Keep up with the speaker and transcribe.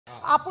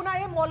আপোনাৰ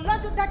এই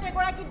মল্লযোদ্ধা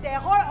কেগৰাকী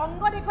দেহৰ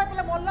অংগ দেখুৱাই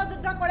পেলাই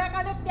মল্লযুদ্ধ কৰাৰ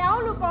কাৰণে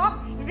তেওঁলোকক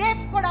ৰেপ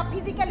কৰা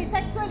ফিজিক্যালি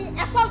সেক্সুৱেলি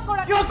এছল্ট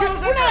কৰা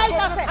কোনে ৰাইট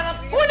আছে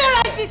কোনে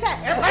ৰাইট দিছে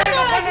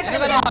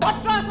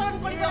পত্ৰ আচৰণ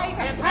কৰিব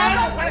লাগিছে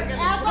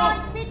এজন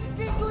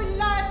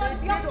পিতৃতুল্য এজন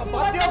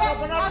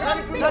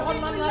ব্যক্তি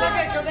সন্মান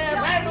নালাগে কিয়নে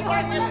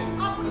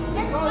আপুনি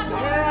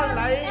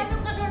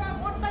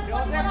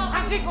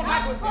আপুনি কথা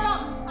কৈছে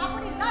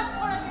আপুনি লাজ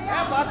কৰে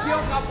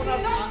বাদিয়ক আপোনাৰ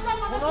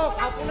শুনক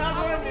আপোনাৰ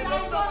দৰে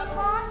নিৰ্লজ্জ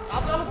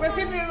আপোনালোক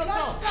বেছি নিৰ্লজ্জ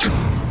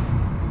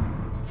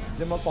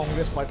যে মই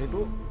কংগ্ৰেছ পাৰ্টিটো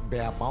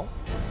বেয়া পাওঁ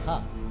হা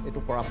এইটো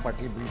কৰাপ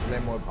পাৰ্টি বুলি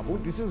পেলাই মই ভাবোঁ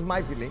this is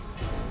my feeling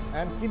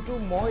and কিন্তু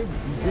মই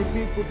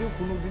বিজেপিৰ প্ৰতিও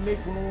কোনোদিনেই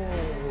কোনো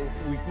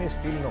উইকনেছ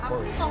ফিল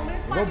নকৰোঁ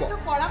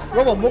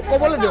ৰ'ব মোক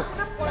ক'বলৈ দিয়ক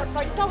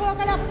তথ্য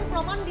সহকাৰে আপুনি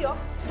প্ৰমাণ দিয়ক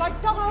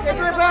তথ্য সহকাৰে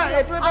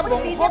এইটো এটা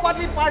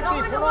বংশবাদী পাৰ্টি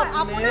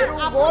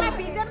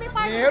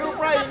নেহৰুৰ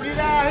পৰা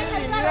ইন্দিৰা আহিল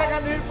ইন্দিৰা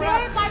গান্ধীৰ পৰা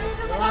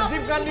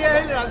ৰাজীৱ গান্ধী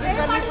আহিল ৰাজীৱ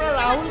গান্ধীৰ পৰা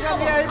ৰাহুল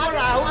গান্ধী আহিব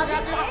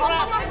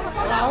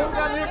ৰাহুল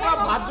গান্ধীৰ পৰা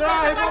ভাদ্ৰা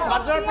আহিব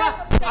ভাদ্ৰাৰ পৰা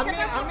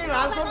আমি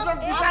ৰাজতন্ত্ৰক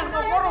বিশ্বাস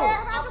নকৰোঁ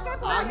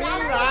আমি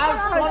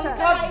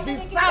ৰাজতন্ত্ৰক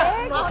বিশ্বাস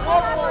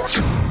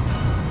নকৰোঁ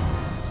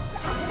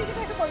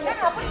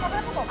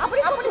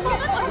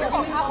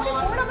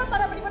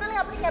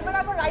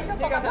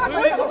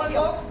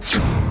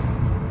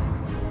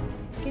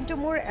কিন্তু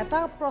মোৰ এটা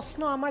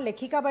প্ৰশ্ন আমাৰ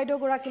লেখিকা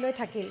বাইদেউগৰাকীলৈ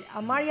থাকিল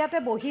আমাৰ ইয়াতে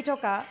বহি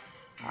থকা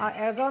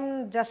এজন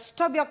জ্যেষ্ঠ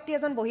ব্যক্তি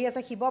এজন বহি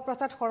আছে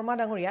শিৱপ্ৰসাদ শৰ্মা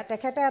ডাঙৰীয়া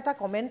তেখেতে এটা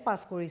কমেণ্ট পাছ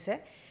কৰিছে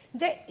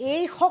যে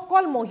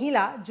এইসকল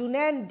মহিলা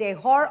যোনে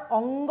দেহৰ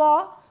অংগ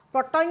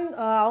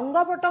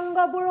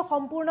প্ৰত্যংগবোৰ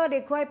সম্পূৰ্ণ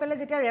দেখুৱাই পেলাই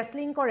যেতিয়া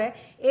ৰেছলিং কৰে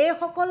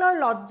এইসকলৰ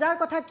লজ্জাৰ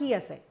কথা কি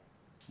আছে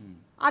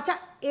আচ্ছা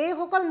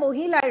এইসকল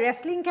মহিলাই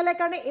ৰেছলিং খেলে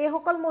কাৰণে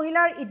এইসকল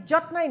মহিলাৰ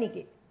ইজ্জত নাই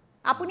নেকি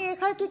আপুনি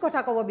এইখাৰ কি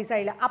কথা ক'ব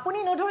বিচাৰিলে আপুনি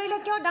নধৰিলে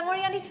কিয়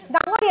ডাঙৰীয়ানী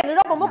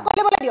ৰ'ব মোক কৈ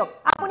ল'বলৈ দিয়ক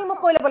আপুনি মোক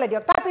কৈ ল'বলৈ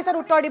দিয়ক তাৰপিছত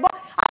উত্তৰ দিব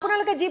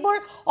আপোনালোকে যিবোৰ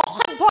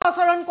অসভ্য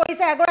আচৰণ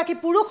কৰিছে এগৰাকী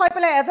পুৰুষ হৈ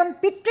পেলাই এজন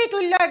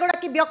পিতৃতুল্য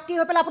এগৰাকী ব্যক্তি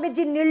হৈ পেলাই আপুনি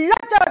যি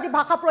নিৰ্লজ্জ যি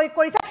ভাষা প্ৰয়োগ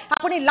কৰিছে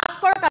আপুনি লাজ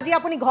কৰক আজি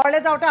আপুনি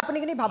ঘৰলৈ যাওঁতে আপুনি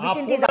কিন্তু ভাবি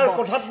চিন্তি যাব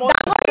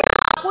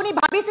আপুনি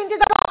ভাবি চিন্তি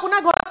যাব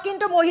আপোনাৰ ঘৰত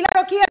কিন্তু মহিলা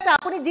ৰখি আছে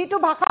আপুনি যিটো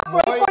ভাষা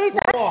প্ৰয়োগ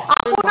কৰিছে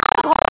আপোনাৰ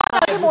ঘৰত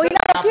আজি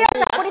মহিলা ৰখি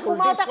আছে আপুনি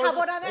কুমাওঁতে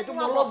সাৱধানে এইটো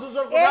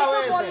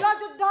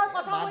মল্লযুদ্ধৰ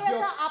কথা হৈ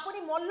আছে আপুনি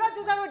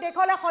মল্লযুঁজাৰু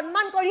দেশলৈ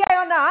সন্মান কঢ়িয়াই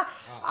অনা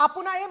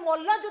আপোনাৰ এই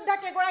মল্লযোদ্ধা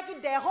কেগৰাকী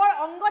দেহৰ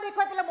অংগ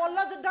দেখুৱাই পেলাই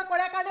মল্লযুদ্ধ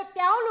কৰাৰ কাৰণে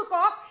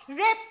তেওঁলোকক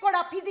ৰেপ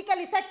কৰা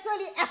ফিজিক্যালি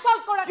সেক্সুৱেলি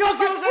এছল্ট কৰা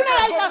কোনে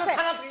ৰাইট আছে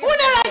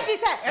কোনে ৰাইট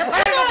দিছে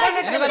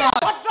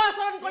পত্ৰ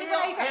আচৰণ কৰিব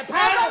লাগিছে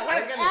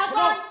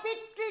এজন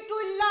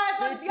পিতৃতুল্য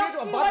এজন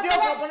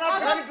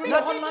ব্যক্তি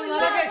সন্মান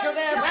নালাগে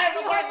কিয়নে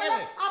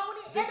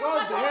আপুনি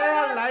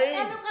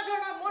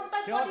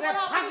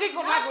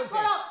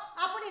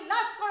আপুনি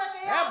লাজ কৰে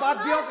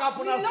বাদিয়ক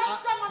আপোনাৰ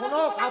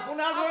শুনক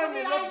আপোনাৰ দৰে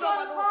নিৰ্লজ্জ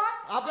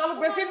আপোনালোক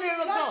বেছি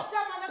নিৰ্লজ্জ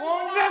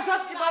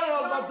কংগ্ৰেছত কিবা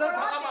লজ্জা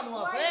থকা মানুহ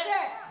আছে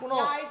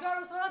শুনক ৰাইজৰ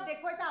ওচৰত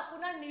দেখুৱাইছে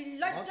আপোনাৰ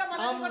নিৰ্লজ্জ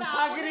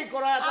মানসিকতা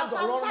কৰা এটা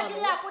দলৰ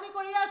মানুহ আপুনি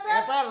কৰি আছে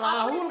এটা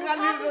ৰাহুল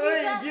গান্ধীৰ দৰে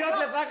ইডিয়ট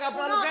এটাক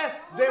আপোনালোকে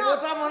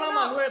দেৱতা মনা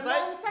মানুহ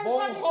এটাই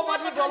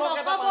বংশবাদী দলক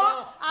এটা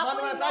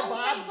মানুহ এটা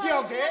বাদ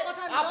দিয়কে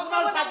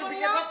আপোনাৰ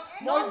চাৰ্টিফিকেটত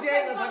মই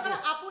দিয়াই নাথাকো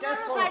আপোনাৰ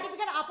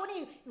চাৰ্টিফিকেট আপুনি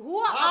who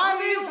are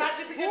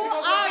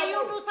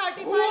you to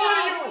certify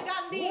Rahul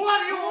Gandhi who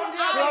are you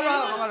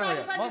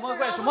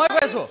মই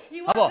কৈছো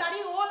হ'ব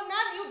you old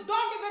man you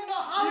don't even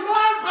know how you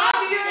are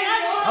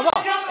হ'ব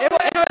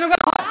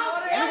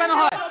এনেকুৱা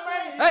নহয়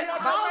এই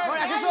মই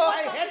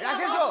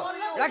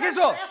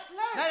ৰাখিছো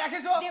নাই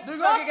ৰাখিছো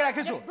দুইগৰাকীকে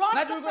ৰাখিছো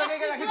নাই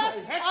দুইগৰাকীকে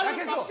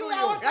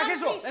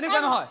ৰাখিছো এনেকুৱা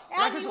নহয়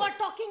you are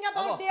talking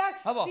about their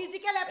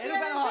physical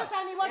appearances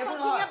and you are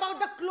talking about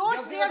the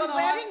clothes they are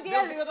wearing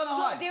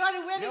they are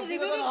wearing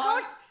revealing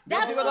clothes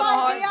that's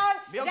why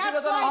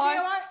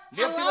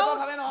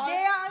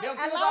they are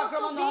allowed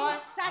to be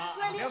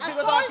sexually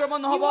assaulted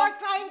you are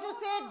trying to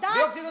say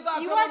that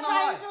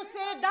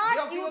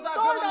you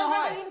told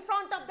already in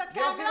front of the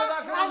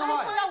camera and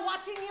people are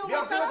watching you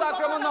Mr.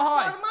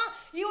 Sharma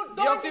you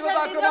don't even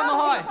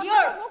deserve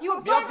here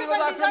you don't even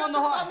deserve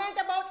to comment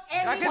about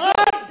anything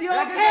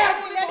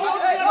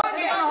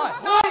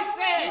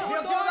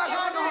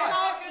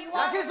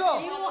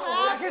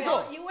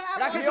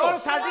your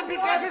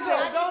certificate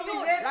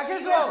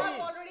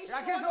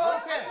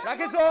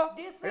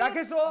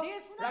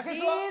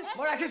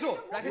Rakiso.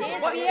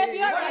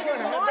 Behavior is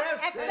not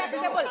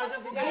acceptable.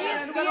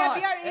 This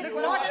behavior is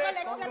not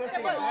at all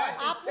acceptable.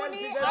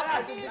 Apuni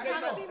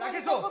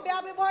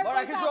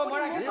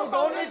you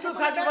don't need to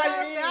certify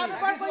me.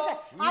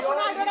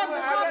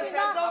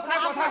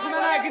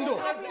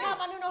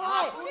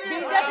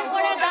 BJP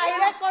করে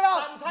direct করো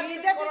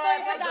BJP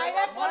কইছে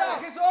direct করো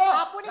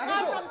আপুনি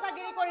কার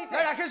সংসাগিরি কৰিছে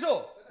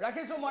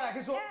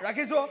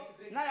ৰাখিছো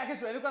না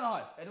ৰাখিছো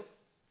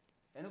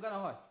এনেকুৱা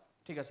নহয়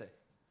ঠিক আছে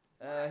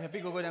হেপি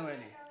গগৈ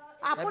ডাঙৰীয়া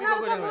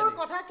আপোনালোকে মোৰ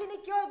কথাখিনি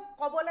কিয়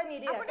ক'বলৈ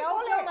নিদিয়ে তেওঁ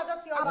কিয় মাজত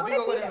চিঞৰ আপুনি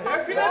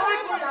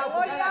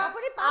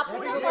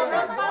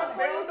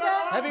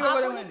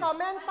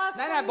কমেন্ট পাছ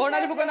নাই নাই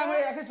বৰ্ণালী ফুকন নাম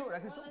ৰাখিছো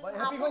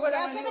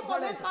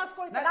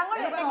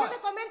হেপি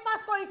কমেন্ট পাছ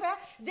কৰিছে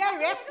যে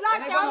ৰেছলাৰ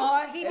তেওঁ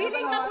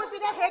ৰিভিলিং কাপোৰ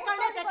পিন্ধে সেই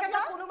কাৰণে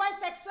তেখেতক কোনোবাই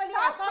সেক্সুৱেলি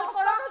আসল্ট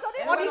কৰা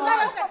অধিকাৰ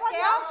আছে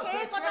তেওঁ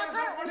সেই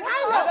কথাষাৰ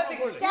উঠাই লয়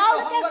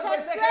তেওঁলোকে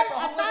সেক্সুৱেল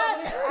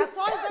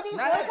আসল্ট যদি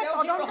হৈছে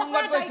তদন্ত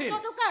কৰা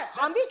দায়িত্বটো কাৰ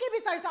আমি কি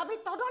বিচাৰিছো আমি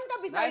তদন্ত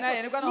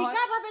বিচাৰিছো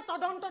নিকাভাৱে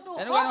তদন্তটো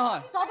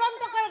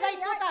তদন্ত কৰাৰ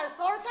দায়িত্ব কাৰ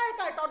চৰকাৰ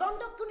কাৰ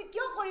তদন্ত কোনে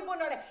কিয় কৰিব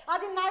নোৱাৰে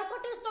আজি নাৰ্কো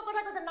টেষ্টৰ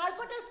কথা কৈছে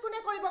নাৰ্কো টেষ্ট কোনে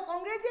কৰিব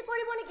কংগ্ৰেছে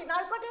কৰিব নেকি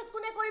নাৰ্কো টেষ্ট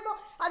কোনে কৰিব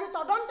আজি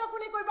তদন্ত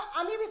কোনে কৰিব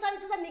আমি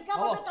বিচাৰিছো যে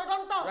নিকাভাৱে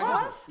তদন্ত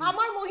হয়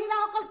আমাৰ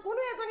মহিলাসকল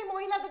কোনো এজনী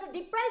মহিলা যদি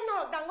ডিপ্ৰাইভ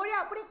নহওক ডাঙৰীয়া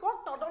আপুনি কক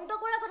তদন্ত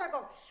কৰাৰ কথা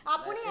কক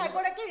আপুনি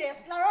এগৰাকী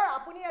ৰেছলাৰৰ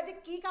আপুনি আজি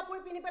কি কাপোৰ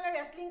পিন্ধি পেলাই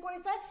ৰেছলিং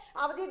কৰিছে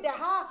আজি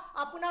দেহা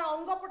আপোনাৰ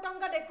অংগ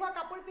প্ৰত্যংগ দেখুৱা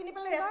কাপোৰ পিন্ধি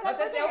পেলাই ৰেছলাৰ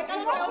কৰিছে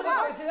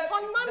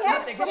সন্মান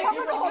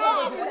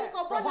আপুনি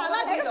ক'ব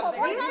নালাগে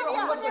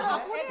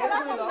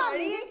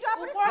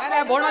নাই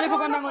নাই বৰ্ণালী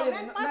ফুকন ডাঙৰীয়া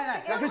নাই নাই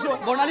ৰাখিছো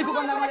বৰ্ণালী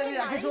ফুকন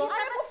ডাঙৰীয়া ৰাখিছো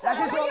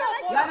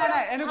নাই নাই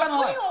নাই এনেকুৱা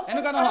নহয়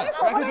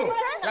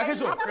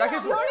ৰাখিছো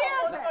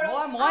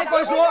মই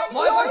কৈছো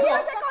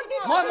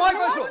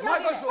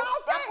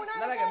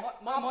নালাগে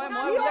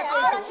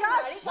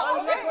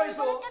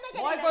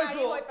মই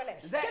কৈছো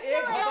যে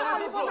এই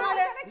ঘটনাটো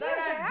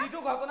যিটো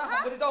ঘটনা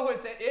সংঘটিত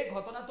হৈছে এই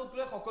ঘটনাটোক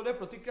লৈ সকলোৱে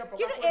প্ৰতিক্ৰিয়া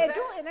প্ৰকাশ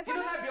কৰিছে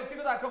কিন্তু নাই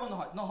ব্যক্তিগত আক্ৰমণ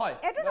নহয়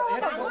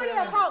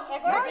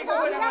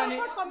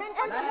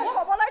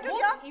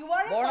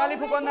বৰ্ণালী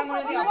ফুকন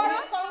ডাঙৰীয়া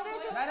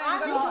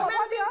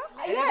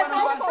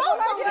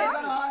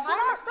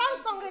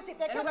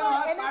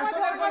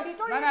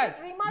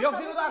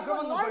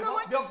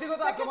ব্যক্তিগত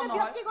আক্ৰমণ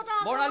নহয়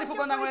বৰ্ণালী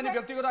ফুকন ডাঙৰীয়া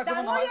ব্যক্তিগত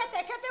আক্ৰমণ নহয়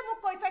তেখেতে মোক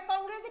কৈছে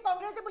কংগ্ৰেছী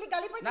বুলি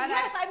গালি পাৰিছে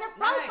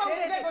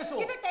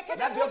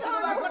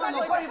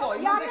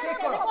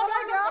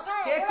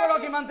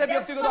কিমানতে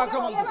ব্যক্তিগত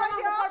আক্ৰমণ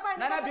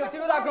নাই নাই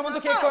ব্যক্তিগত আক্ৰমণটো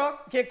শেষ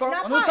কৰক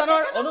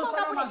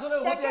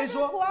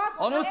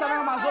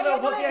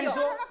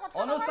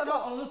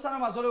অনুষ্ঠানৰ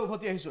মাজলৈ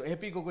উভতি আহিছো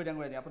হেপি গগৈ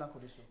ডাঙৰীয়া আপোনাক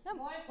সুধিছো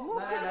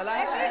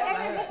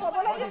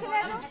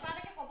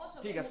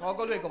ঠিক আছে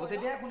সকলোৱে ক'ব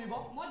তেতিয়াহে শুনিব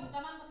মই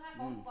দুটামান কথা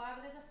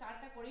কোৱাগতে যে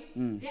ষ্টাৰ্ট কৰিম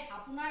যে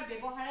আপোনাৰ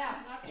ব্যৱহাৰে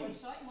আপোনাৰ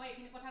পৰিচয় মই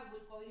এইখিনি কথা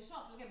কৈ দিছো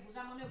আপোনালোকে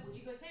বুজা মনে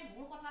বুজি গৈছে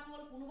মোৰ কথাটো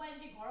হ'ল কোনোবাই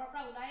যদি ঘৰৰ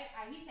পৰা ওলাই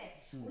আহিছে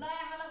ওলাই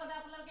অহাৰ লগতে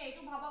আপোনালোকে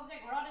এইটো ভাবক যে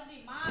ঘৰত যদি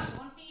মা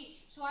ভণ্টি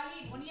ছোৱালী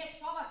ভনীয়েক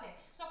সব আছে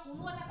সো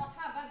কোনো এটা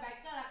কথা বা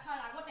বাক্য ৰাখাৰ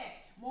আগতে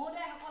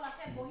মহোদয়সকল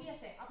আছে বহি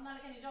আছে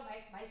আপোনালোকে নিজৰ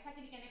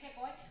ভাইচাখিনি কেনেকৈ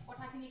কয়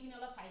কথাখিনি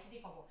অলপ চাই চিতি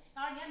ক'ব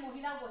কাৰণ ইয়াত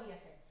মহিলাও বহি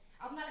আছে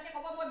আপোনালোকে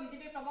ক'ব মই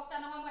বিজেপিৰ প্ৰবক্তা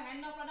নহয় মই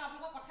হেণ্ড নকৰা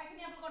আপোনালোকৰ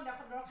কথাখিনি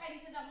আপোনালোকৰ দৰখাই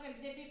দিছে যে আপোনালোকে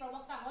বিজেপিৰ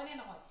প্ৰবক্তা হয় নে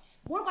নহয়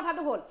মোৰ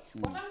কথাটো হ'ল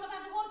প্ৰথম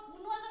কথাটো হ'ল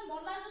কোনো এজন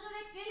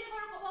মহিলাজনে কেলে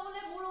বাৰু ক'ব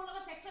বোলে মোৰ লগত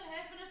সেক্সুৱেল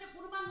হেৰাসমেণ্ট হৈছে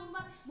কোনোবা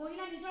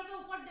মহিলা নিজৰকে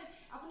ওপৰত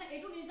আপোনাৰ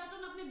এইটো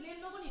নিৰ্যাতন আপুনি ব্লেম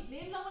ল'ব নি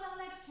ব্লেম ল'বলৈ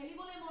হ'লে এটা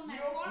খেলিবলৈ মন নাই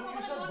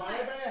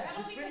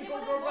সুপ্ৰিম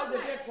কোৰ্টৰ পৰা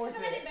যেতিয়া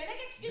কৈছে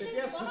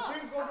যেতিয়া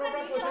সুপ্ৰিম কোৰ্টৰ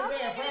পৰা কৈছে যে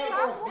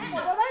এফআইআৰ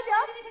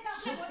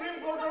সুপ্ৰিম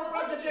কোৰ্টৰ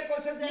পৰা যেতিয়া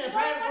কৈছে যে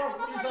এফআইআৰ কৰক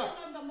পিছত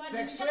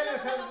সেক্সুৱেল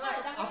এছাল্ট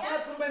আপোনাৰ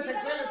কোনোবাই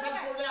সেক্সুৱেল এছাল্ট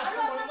কৰিলে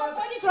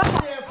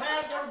আপুনি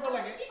এফআইআৰ কৰিব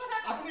লাগে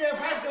আপুনি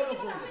এফআইআৰ কিয়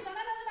নকৰিব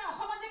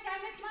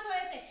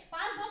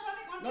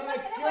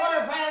কিয়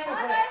এফআইআৰ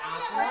নকৰে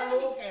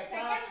আপোনালোক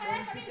এটা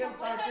পলিটিকেল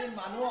পাৰ্টিৰ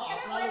মানুহ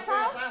আপোনালোকে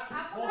এটা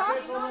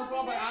সচেতনতা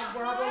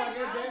আগবঢ়াব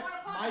লাগে যে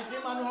মাইকী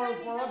মানুহৰ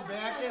ওপৰত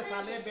বেয়াকে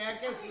চালে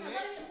বেয়াকে চুলে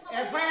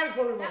এফআইআৰ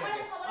কৰিব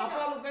লাগে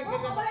আপোনালোকে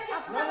কেতিয়াবা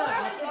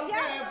আপোনালোকে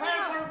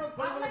এফআইআৰ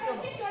কৰিবলৈ কিয়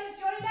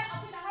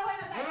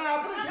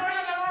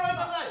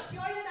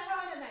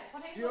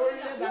আপুনি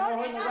চিঞৰিলে ডাঙৰ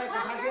হৈ নাযায়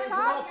কথাটো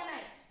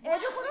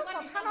এইটো কোনো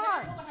কথা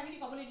নহয় কথাখিনি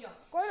ক'বলৈ দিয়ক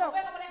কৈ লওক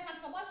ক'বলৈ চান্স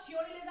পাব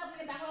চিঞৰিলে যে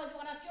আপুনি ডাঙৰ হৈ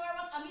যোৱা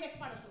চিঞৰত আমি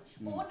এক্সপাৰ্ট আছো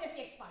বহুত বেছি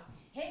এক্সপাৰ্ট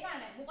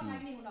সেইকাৰণে মোৰ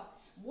কথাখিনি শুনক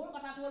মোৰ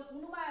কথাটো হ'ল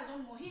কোনোবা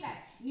এজন মহিলাই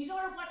নিজৰ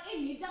ওপৰত এই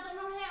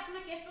নিৰ্যাতনৰহে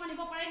আপোনাৰ কেছটো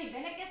আনিব পাৰে নি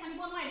বেলেগ কেছ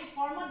আনিব নোৱাৰে এই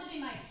ফৰ্মত যদি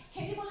নাই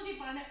খেলিব যদি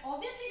পাৰে নাই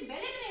অবভিয়াছলি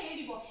বেলেগ এটা হেৰি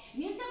দিব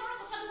নিৰ্যাতনৰ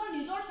কথাটো হ'ল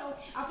নিজৰ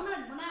আপোনাৰ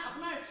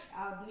আপোনাৰ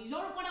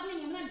নিজৰ ওপৰত আপুনি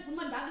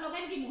কোনোবা দাগ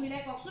লগাই নেকি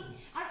মহিলাই কওকচোন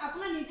আৰু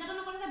আপোনাৰ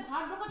নিৰ্যাতনৰ কথা যে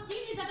ভাৰতবৰ্ষত কি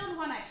নিৰ্যাতন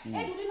হোৱা নাই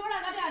এই দুদিনৰ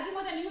আগতে আজি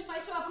মই নিউজ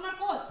পাইছোঁ আপোনাৰ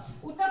ক'ত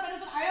উত্তৰ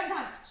প্ৰদেশত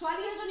অয়োধ্যাত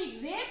ছোৱালী এজনীক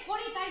ৰেপ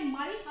কৰি তাইক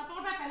মাৰি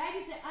ছাতৰ পৰা পেলাই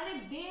দিছে আৰু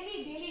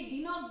ডেইলি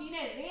দিনক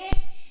দিনে ৰেপ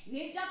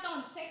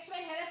নিৰ্যাতন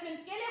সেক্সুৱেল হেৰাসমেণ্ট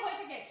কেলে হৈ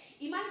থাকে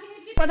ইমানখিনি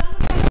যদি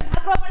প্ৰধানমন্ত্ৰীয়ে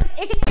ভাল কৰিব পাৰিছে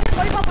এইখিনি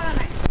কৰিব পৰা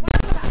নাই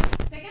প্ৰথম কথা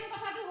ছেকেণ্ড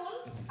কথাটো হ'ল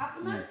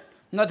আপোনাৰ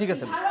না ঠিক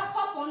আছে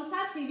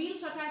 1850 সিভিল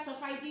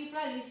সোসাইটিৰ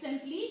পৰা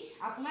ৰিসেন্টলি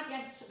আপোনাৰ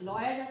ইয়াত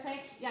লয়াৰ্স আছে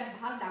ইয়াত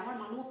ভাল ডাঙৰ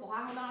মানুহ পঢ়া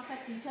শুনা আছে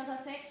টিচাৰ্স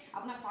আছে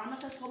আপোনাৰ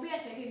ফাৰ্মাচিষ্ট সবই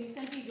আছে এই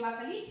ৰিসেন্টলি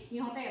যোৱাকালি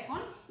ইহঁতে এখন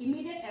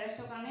ইমিডিয়েট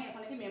এৰেষ্টৰ কাৰণে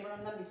এখন কি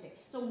মেমৰেণ্ডাম দিছে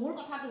সো মোৰ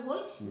কথাটো হ'ল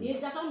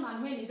নিৰ্যাতন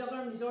মানুহে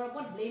নিজৰ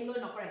ওপৰত ব্লেম লৈ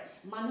নকৰে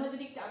মানুহে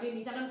যদি আমি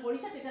নিৰ্যাতন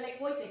কৰিছে তেতিয়ালে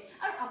কৈছে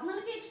আৰু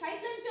আপোনালোকে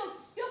সাইডলাইন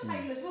কিয়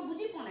সাইড লৈছে মই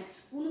বুজি পোৱা নাই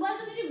কোনোবা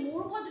যদি মোৰ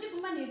ওপৰত যদি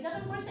কোনোবা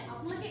নিৰ্যাতন কৰিছে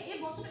আপোনালোকে এই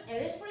বস্তুটো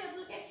এৰেষ্ট কৰি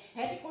আপোনালোকে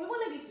হেডি কৰিব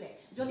লাগিছিলে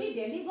যদি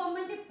দিল্লী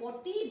গভৰ্ণমেণ্টে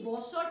প্ৰতি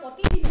বছৰ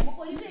প্ৰতিদিনে মই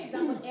কৈছো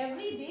এক্সাম্পল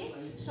এভৰি ডে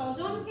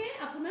ছজনকে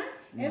আপোনাৰ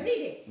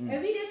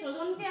এভৰিডে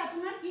ছজনকে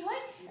আপোনাৰ কি হয়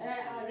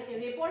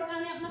ৰেপৰ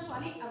কাৰণে আপোনাৰ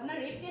ছোৱালী আপোনাৰ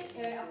ৰেপ কেছ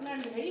আপোনাৰ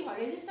হেৰি হয়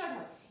ৰেজিষ্টাৰ্ড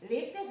হয়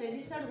ৰেপ কেছ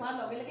ৰেজিষ্টাৰ্ড হোৱাৰ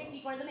লগে লগে কি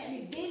কৰে জানে আমি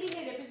ডেইলি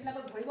সেই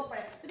ৰেপিষ্টবিলাকক ধৰিব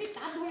পাৰে যদি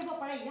তাত ধৰিব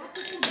পাৰে ইয়াত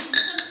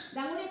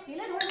ডাঙৰীয়ে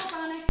কেলে ধৰিব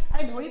পৰা নাই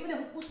আৰু ধৰি পিনে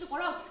হুকুচটো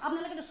কৰক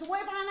আপোনালোকেতো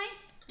চুবই পৰা নাই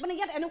মানে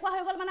ইয়াত এনেকুৱা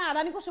হৈ গ'ল মানে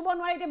আদানীকো চুব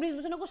নোৱাৰে এতিয়া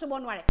ব্ৰিজভূষণকো চুব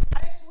নোৱাৰে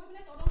আৰু চুই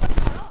পিনে তদন্ত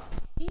কৰক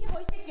কি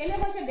হৈছে কেলে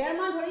হৈছে 1.5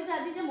 মাহ ধৰি যে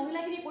আজি যে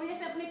মহিলাখিনি কৰি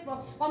আছে আপুনি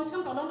কমচে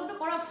কম তদন্তটো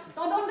কৰক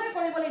তদন্তই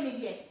কৰিবলৈ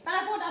নিদিয়ে তাৰ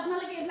ওপৰত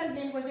আপোনালোকে এইবিলাক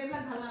ব্লেম কৰিছে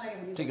এইবিলাক ভাল নালাগে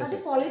ঠিক আছে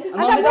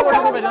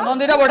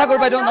নন্দিতা বৰঠাকুৰ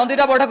বাইদেউ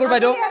নন্দিতা বৰঠাকুৰ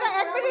বাইদেউ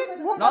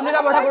নন্দিতা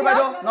বৰঠাকুৰ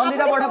বাইদেউ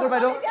নন্দিতা বৰঠাকুৰ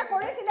বাইদেউ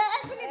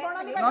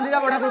নন্দিতা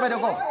বৰঠাকুৰ বাইদেউ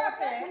কওক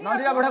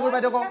নন্দিতা বৰঠাকুৰ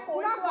বাইদেউ কওক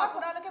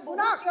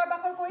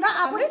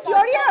আপুনি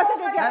চিঞৰিয়ে আছে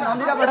তেতিয়া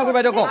নন্দিতা বৰঠাকুৰ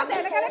বাইদেউ কওক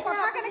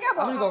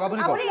আপুনি কওক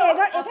আপুনি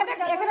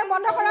এখানে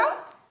বন্ধ কৰক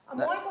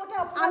মই কোটা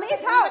আমি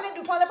চাও মানে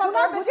দুফালে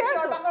পৰা বুজি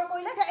চিঞৰবাকৰ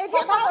কৰিলে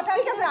এতিয়া কথা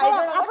ঠিক আছে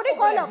আপুনি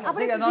কৈ লওক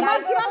আপুনি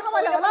কিমান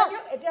সময় লব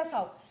এতিয়া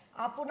চাও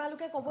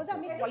আপোনালোকে কব যে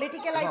আমি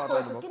পলিটিকেলাইজ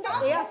কৰিছো কিন্তু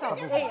এয়া চাও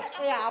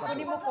এই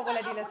আপুনি মোক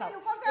কবলে দিলে চাও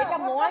এটা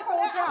মই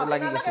কওঁতে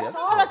লাগি গৈছে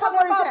ৰখা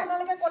কৰিছে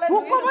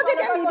মোক কব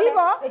যেতিয়া নিদিব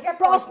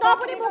প্ৰশ্ন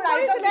আপুনি মোক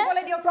কৰিছিলে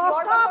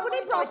প্ৰশ্ন আপুনি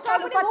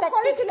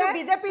কৰিছিলে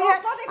বিজেপিৰ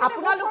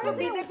আপোনালোক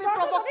বিজেপিৰ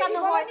প্ৰবক্তা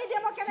নহয়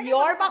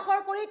চিঞৰ বাকৰ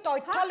কৰি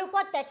তথ্য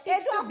লুকোৱা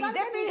টেকটিক্স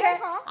বিজেপিৰ হে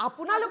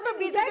আপোনালোক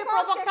বিজেপিৰ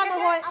প্ৰবক্তা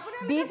নহয়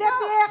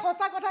বিজেপিয়ে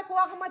সঁচা কথা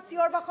কোৱা সময়ত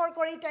চিঞৰ বাকৰ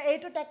কৰি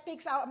এইটো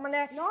টেকটিক্স মানে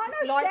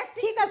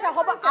ঠিক আছে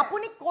হ'ব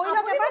আপুনি কৈ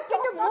লওক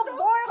কিন্তু মোক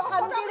বৰ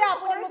শান্তিৰে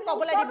আপুনি মোক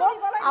কবলে দিব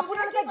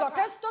আপোনালোকে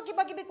যথেষ্ট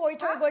কিবা কিবি কৈ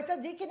থৈ গৈছে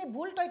যিখিনি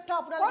ভুল তথ্য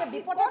আপোনালোকে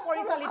বিপথে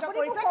পৰিচালিত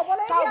কৰিছে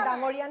চাও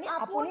ডাঙৰীয়ানি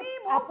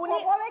আপুনি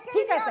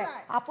ঠিক আছে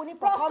আপুনি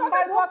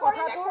প্ৰথমবাৰ কোৱা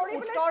কথাটো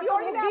উত্তৰটো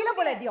মোক দি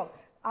ল'বলৈ দিয়ক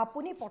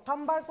আপুনি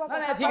প্ৰথমবাৰ কোৱা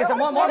কথা ঠিক আছে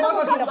মই কথা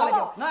ল'বলৈ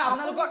দিয়ক নাই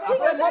আপোনালোকৰ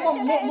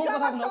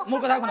মোৰ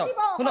কথা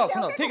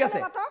শুনক ঠিক আছে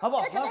হ'ব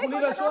মই শুনি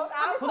লৈছো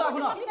শুনক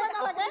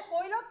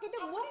কৈ লওক কিন্তু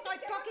মোক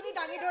তথ্যখিনি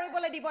দাঙি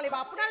ধৰিবলৈ দিব লাগিব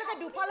আপোনালোকে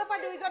দুফালৰ পৰা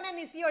দুইজনে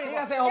নিচিয়ৰিব ঠিক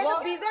আছে হ'ব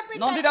বিজেপি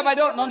নন্দিতা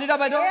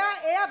বাইদেউ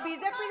এয়া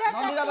বিজেপিৰ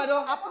নন্দিতা বাইদেউ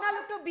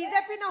আপোনালোকটো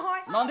বিজেপি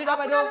নহয় নন্দিতা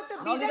বাইদেউ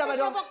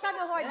প্ৰবক্তা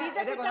নহয়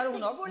বিজেপি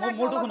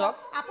মোৰটো শুনক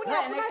আপুনি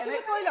আপোনাৰখিনি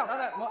কৈ লওক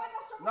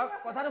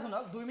কথাটো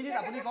শুনক 2 মিনিট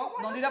আপুনি কওক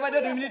নন্দিতা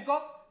বাইদেউ 2 মিনিট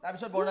কওক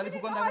তাৰপিছত বৰ্ণালী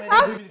ফুকন ডাঙৰীয়া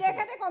 2 মিনিট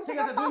তেখেতে কম ঠিক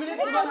আছে 2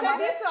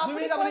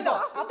 মিনিট আপুনি কওক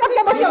আপুনি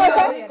বসি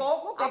গৈছে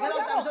তেখেতে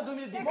তাৰপিছত 2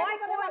 মিনিট দিম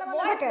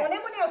মই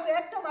মনে আছো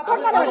একদম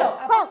আপুনি কৈ লওক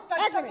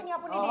তথ্যখিনি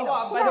আপুনি দি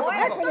লওক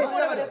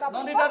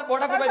নন্দিতা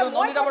বৰঠাকুৰ বাইদেউ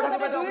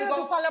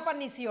দুফালৰ পৰা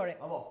নিচিয়ৰে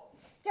হ'ব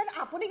কেন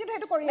আপুনি কিন্তু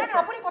হেতু কৰি আছে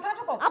আপুনি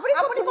কথাটো কওক আপুনি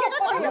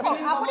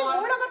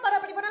মোৰ লগত কথা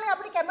পাতিব নালাগে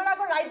আপুনি কেমেৰা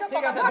আগৰ ৰাইজক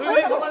ঠিক আছে 2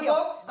 মিনিট সময়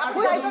কওক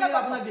তাৰপিছত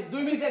আপোনাক দিম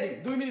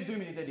 2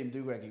 মিনিটে দিম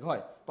দুইগৰাকী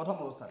হয় প্ৰথম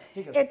অৱস্থা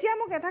ঠিক আছে এতিয়া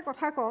মোক এটা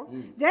কথা কওক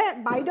যে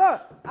বাইদেউ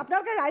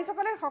আপোনালোকে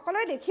ৰাইজসকলে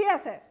সকলোৱে দেখি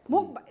আছে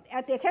মোক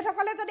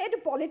তেখেতসকলে যদি এইটো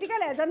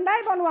পলিটিকেল এজেণ্ডাই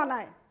বনোৱা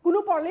নাই কোনো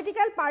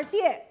পলিটিকেল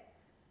পাৰ্টিয়ে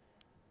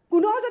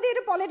কোনো যদি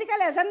এইটো পলিটিকেল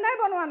এজেণ্ডাই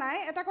বনোৱা নাই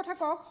এটা কথা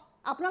কওক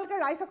আপোনালোকে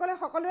ৰাইজসকলে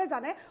সকলোৱে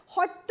জানে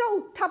সত্য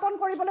উত্থাপন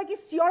কৰিবলৈ কি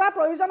চিঞৰা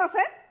প্ৰয়োজন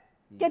আছে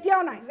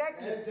কেতিয়াও নাই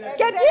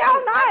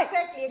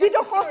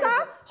যিটো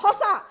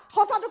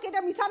সঁচাটো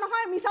কেতিয়া মিছা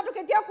নহয় মিছাটো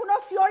কেতিয়াও কোনো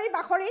চিঞৰি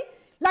বাখৰি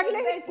লাগিলে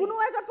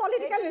কোনো এজন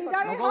পলিটিকেল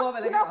লিডাৰে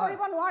কোনেও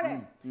কৰিব নোৱাৰে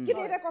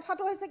কিন্তু এটা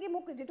কথাটো হৈছে কি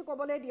মোক যিটো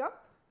ক'বলৈ দিয়ক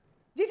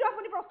যিটো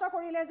আপুনি প্ৰশ্ন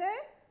কৰিলে যে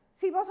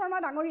শিৱ শৰ্মা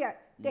ডাঙৰীয়া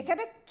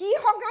তেখেতে কি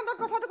সংক্ৰান্তত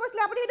কথাটো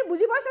কৈছিলে আপুনি এইটো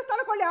বুজিবই চেষ্টা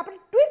নকৰিলে আপুনি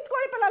টুইষ্ট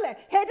কৰি পেলালে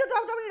সেইটোতো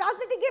আপুনি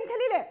ৰাজনীতিক গেম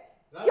খেলিলে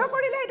কিয়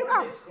কৰিলে এইটো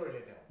কাম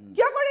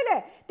কিয় কৰিলে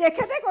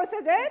তেখেতে কৈছে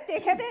যে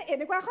তেখেতে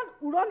এনেকুৱা এখন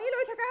উৰণি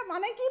লৈ থকা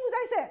মানে কি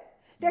বুজাইছে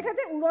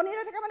তেখেতে উৰণি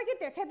লৈ থকা মানে কি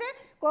তেখেতে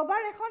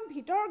কবাৰ এখন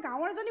ভিতৰৰ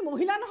গাঁৱৰ এজনী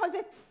মহিলা নহয়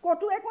যে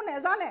কতো একো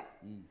নেজানে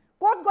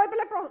কোৰ্ট গৈ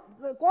পেলে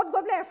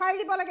এফআইআৰ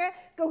দিব লাগে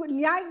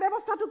ন্যায়িক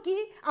ব্যৱস্থাটো কি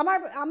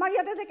আমাৰ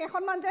ইয়াতে যে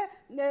কেখনমান যে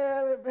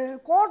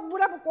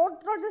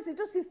কোৰ্টৰ যে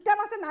যিটো সিস্টেম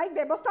আছে ন্যায়িক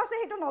ব্যৱস্থা আছে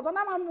সেইটো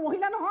নজনা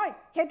মহিলা নহয়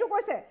সেইটো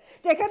কৈছে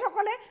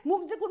তেখেতসকলে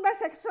মোক যে কোনোবাই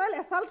সেক্সুৱেল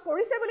এসাল্ট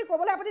কৰিছে বুলি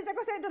ক'বলৈ আপুনি যে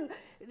কৈছে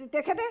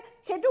তেখেতে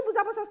সেইটো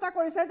বুজাব চেষ্টা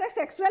কৰিছে যে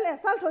সেক্সুৱেল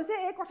এসাল্ট হৈছে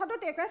এই কথাটো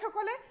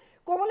তেখেতসকলে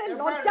ক'বলৈ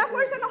লজ্জা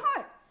কৰিছে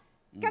নহয়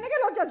কেনেকে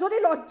লজ্জা যদি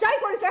লজ্জাই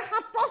কৰিছে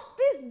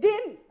 37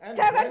 দিন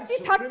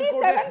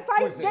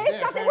 37 ডেজ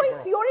তাতে গৈ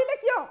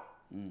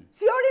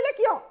চিঞৰিলে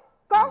কিয়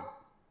কওক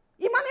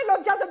ইমানে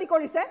লজ্জা যদি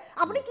কৰিছে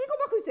আপুনি কি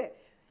ক'ব খুজিছে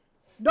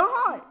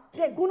নহয়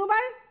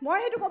কোনোবাই মই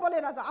সেইটো ক'বলৈ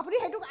নাযাওঁ আপুনি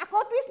সেইটো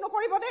আকৌ টুইষ্ট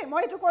নকৰিব দেই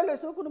মই সেইটো কৈ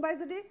লৈছোঁ কোনোবাই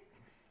যদি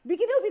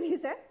বিকিনিও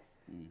পিন্ধিছে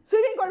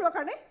সুইমিং কৰিবৰ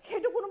কাৰণে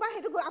সেইটো কোনোবা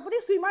সেইটো আপুনি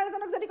সুইমাৰ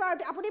এজনক যদি কয়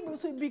আপুনি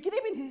বিকিনি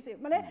পিন্ধিছে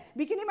মানে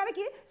বিকিনি মানে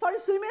কি সৰি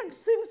swim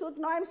sweet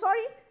no I am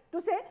সৰি টু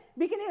সে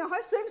বিকিনি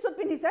নহয় সুইম স্যুট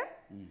পিন্ধিছে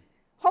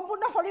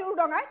সম্পূৰ্ণ শৰীৰ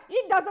উদঙাই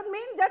ইট ডাজন্ট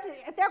মিন যে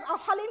তেওঁক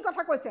অশালীন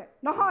কথা কৈছে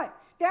নহয়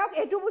তেওঁক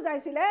এইটো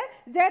বুজাইছিলে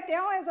যে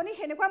তেওঁ এজনী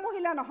হেনেকুৱা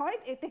মহিলা নহয়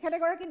তেখেতে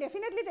গৰাকী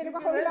ডেফিনেটলি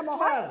তেনেকুৱা মহিলা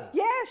নহয়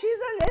ইয়েস শি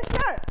ইজ আ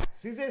ৰেসলাৰ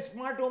শি ইজ এ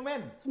স্মাৰ্ট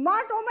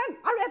ওমেন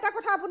আৰু এটা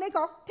কথা আপুনি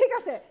কওক ঠিক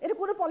আছে এইটো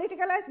কোনো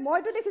পলিটিকেলাইজ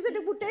মইতো দেখিছোঁ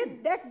এইটো গোটেই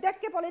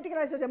দেখকে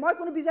পলিটিকেলাইজ হৈছে মই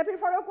কোনো বিজেপিৰ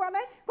ফালেও কোৱা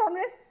নাই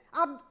কংগ্ৰেছ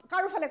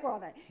কাৰো ফালে কোৱা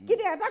নাই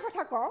কিন্তু এটা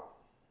কথা কওক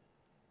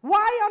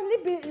why only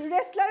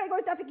wrestler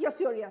গৈ তাতে কিয়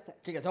চিঞৰি আছে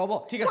ঠিক আছে হ'ব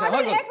ঠিক আছে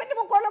হৈ গ'ল এক মিনিট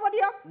মোক কৈ ল'ব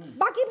দিয়ক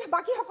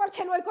বাকি সকল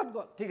খেলুৱৈ ক'ত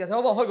গ'ল ঠিক আছে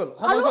হ'ব হৈ গ'ল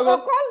সময় হৈ গ'ল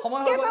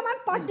সময় হৈ গ'ল কেইটামান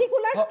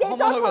পাৰ্টিকুলাৰ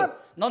ষ্টেটৰ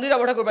নন্দিতা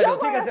বৰঠাকুৰ বাইদেউ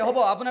ঠিক আছে হ'ব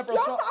আপোনাৰ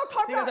প্ৰশ্ন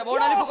ঠিক আছে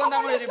বৰ্ণালী ফুকন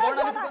ডাঙৰীয়া 2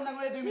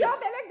 মিনিট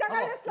বেলেগ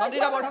জাগাৰ ৰেছলাৰ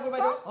নন্দিতা বৰঠাকুৰ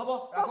বাইদেউ হ'ব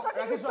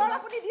ৰাখিছো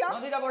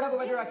নন্দিতা বৰঠাকুৰ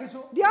বাইদেউ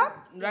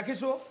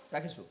ৰাখিছো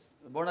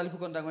বৰ্ণালী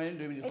ফুকন ডাঙৰীয়া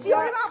 2 মিনিট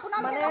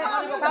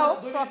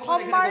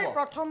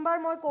প্ৰথমবাৰ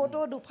মই কওঁতো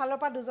দুফালৰ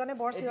পৰা দুজনে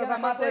বৰ চিঞৰ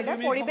বাখৰ কৰিলে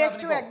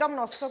পৰিৱেশটো একদম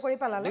নষ্ট কৰি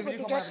পেলালে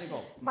গতিকে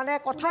মানে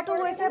কথাটো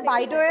হৈছে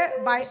বাইদেৱে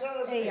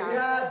এয়া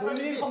 2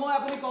 মিনিট সময়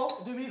আপুনি কওক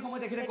 2 মিনিট সময়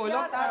তেখেতে কৈ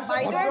লওক তাৰ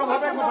বাইদেৱে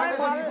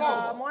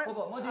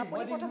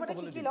আপুনি প্ৰথমতে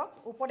শিকি লওক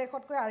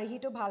উপদেশতকৈ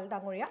আৰ্হিটো ভাল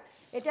ডাঙৰীয়া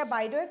এতিয়া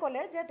বাইদেৱে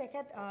ক'লে যে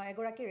তেখেত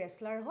এগৰাকী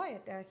ৰেছলাৰ হয়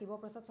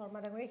শিৱপ্ৰসাদ শৰ্মা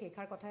ডাঙৰীয়া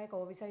সেইখাৰ কথাই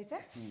ক'ব বিচাৰিছে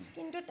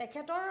কিন্তু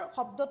তেখেতৰ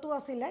শব্দটো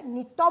আছিলে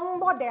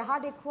নিতম্ব দেহা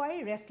দেখুৱাই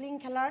ৰেছলিং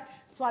খেলাৰ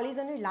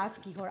ছোৱালীজনীৰ লাজ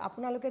কিহৰ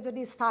আপোনালোকে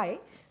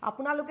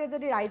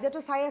যদি ৰাইজেটো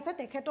চাই আছে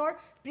তেখেতৰ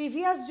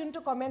প্ৰিভিয়াছ যোনটো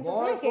কমেণ্টছ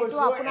আছিলে সেইটো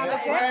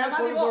আপোনালোকে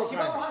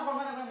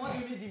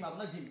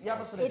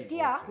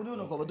এতিয়া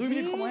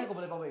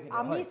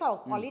আমি চাওক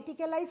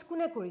পলিটিকেলাইজ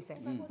কোনে কৰিছে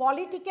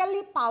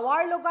পলিটিকেলি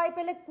পাৱাৰ লগাই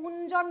পেলাই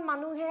কোনজন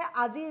মানুহে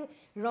আজি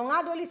ৰঙা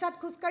দলিচাত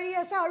খোজকাঢ়ি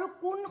আছে আৰু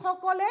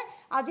কোনসকলে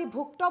আজি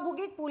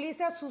ভুক্তভোগীক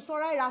পুলিচে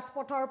চুচৰাই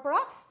ৰাজপথৰ পৰা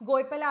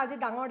গৈ পেলাই আজি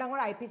ডাঙৰ ডাঙৰ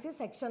IPC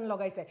ছেকশ্যন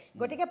লগাইছে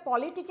গতিকে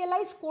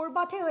পলিটিকেলাইজ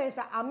কৰবাতহে হৈ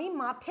আছে আমি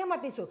মাথে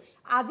মাতিছোঁ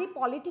আজি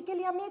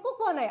পলিটিকেলি আমি একো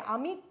কোৱা নাই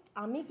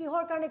আমি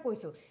কিহৰ কাৰণে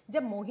কৈছোঁ যে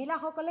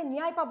মহিলাসকলে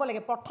ন্যায় পাব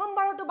লাগে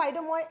প্ৰথমবাৰতো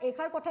বাইদেউ মই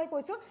এইখাৰ কথাই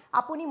কৈছোঁ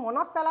আপুনি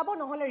মনত পেলাব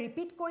নহ'লে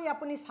ৰিপিট কৰি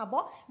আপুনি চাব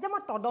যে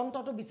মই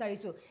তদন্তটো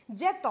বিচাৰিছোঁ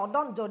যে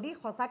যদি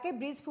সঁচাকৈ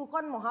ব্ৰিজ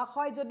ফুকন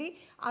মহাশয় যদি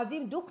আজি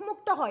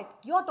দুখমুক্ত হয়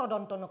কিয়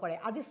তদন্ত নকৰে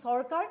আজি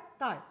চৰকাৰ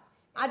কাৰ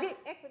আজি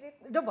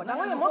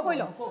মই কৈ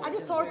লওঁ আজি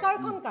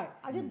চৰকাৰখন কাৰ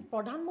আজি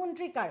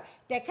প্ৰধানমন্ত্ৰী কাৰ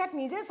তেখেত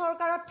নিজে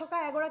চৰকাৰত থকা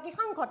এগৰাকী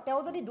সাংসদ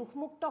তেওঁ যদি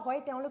দুখমুক্ত হয়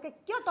তেওঁলোকে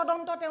কিয়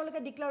তদন্ত তেওঁলোকে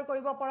ডিক্লেয়াৰ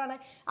কৰিব পৰা নাই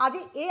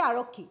আজি এই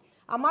আৰক্ষী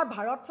আমাৰ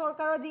ভাৰত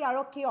চৰকাৰৰ যি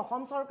আৰক্ষী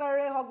অসম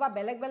চৰকাৰৰে হওক বা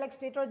বেলেগ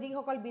ষ্টেটৰ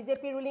যিসকল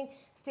বিজেপি ৰুলিং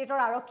ষ্টেটৰ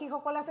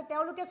আৰক্ষীসকল আছে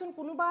তেওঁলোকেচোন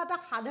কোনোবা এটা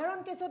সাধাৰণ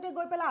কেছতে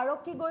গৈ পেলাই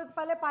আৰক্ষী গৈ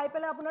পাই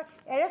পেলাই আপোনাৰ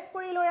এৰেষ্ট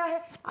কৰি লৈ আহে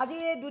আজি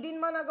এই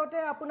দুদিনমান আগতে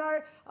আপোনাৰ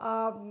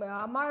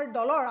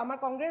আমাৰ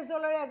কংগ্ৰেছ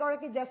দলৰে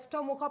এগৰাকী জ্যেষ্ঠ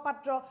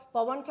মুখপাত্ৰ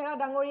পৱন খেৰা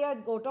ডাঙৰীয়া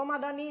গৌতম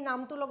আদানীৰ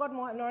নামটোৰ লগত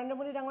নৰেন্দ্ৰ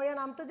মোদী ডাঙৰীয়াৰ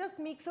নামটো জাষ্ট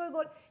মিক্স হৈ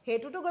গ'ল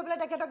সেইটোতো গৈ পেলাই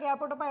তেখেতক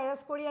এয়াৰপৰ্টৰ পৰা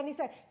এৰেষ্ট কৰি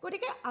আনিছে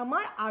গতিকে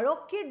আমাৰ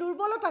আৰক্ষীৰ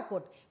দুৰ্বলতা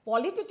ক'ত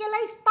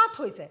পলিটিকেলাইজ তাত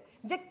হৈছে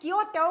যে কিয়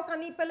তেওঁক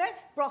আনি পেলাই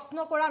প্ৰশ্ন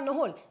কৰা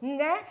নহ'ল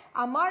নে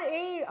আমাৰ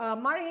এই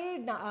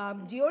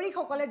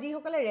জীয়ৰীসকলে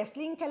যিসকলে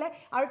ৰেছলিং খেলে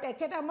আৰু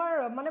তেখেতে আমাৰ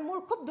মানে মোৰ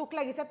খুব দুখ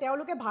লাগিছে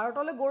তেওঁলোকে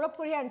ভাৰতলৈ গৌৰৱ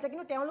কঢ়িয়াই আনিছে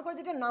কিন্তু তেওঁলোকৰ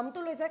যেতিয়া নামটো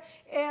লৈছে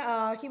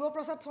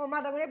শিৱপ্ৰসাদ শৰ্মা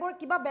ডাঙৰীয়া বৰ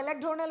কিবা বেলেগ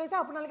ধৰণে লৈছে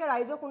আপোনালোকে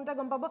ৰাইজক কোনটা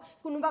গম পাব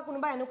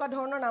কোনোবা এনেকুৱা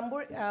ধৰণৰ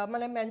নামবোৰ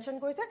মানে মেনশ্যন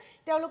কৰিছে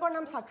তেওঁলোকৰ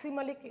নাম সাক্ষী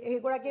মালিক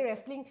এইগৰাকী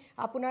ৰেছলিং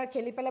আপোনাৰ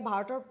খেলি পেলাই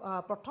ভাৰতৰ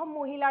প্ৰথম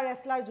মহিলা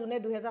ৰেছলাৰ যোনে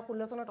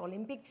 2016 চনত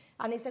অলিম্পিক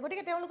আনিছে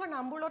গতিকে তেওঁলোকৰ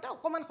নামবোৰ লওঁতে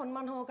অকণমান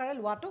সন্মান সহকাৰে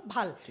লোৱাটো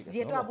ভাল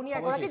যেহেতু আপুনি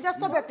এগৰাকী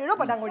জ্যেষ্ঠ ব্যক্তিৰ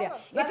ডাঙৰীয়া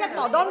এতিয়া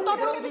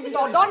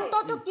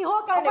তদন্তটো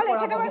কিহৰ কাৰণে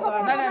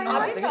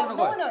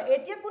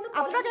এতিয়া কোনো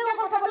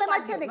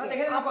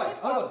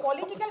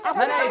পলিটিকেল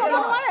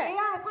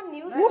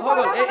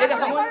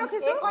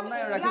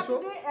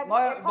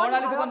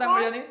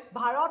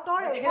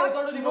ভাৰতৰ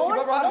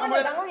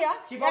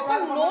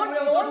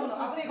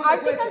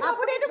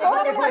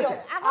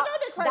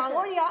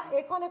ডাঙৰীয়া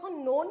এখন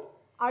non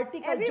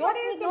article jot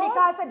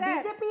likha ase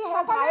BJP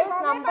has highest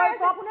numbers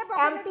of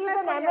MPs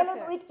and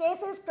MLAs with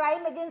cases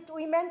crime against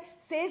women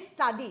says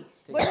study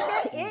গতিকে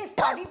এই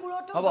স্টাডি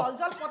পুৰটো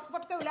জলজল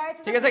পটপটকৈ ওলাই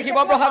আছে ঠিক আছে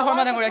শিৱপ্ৰসাদ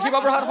শৰ্মা ডাঙৰীয়া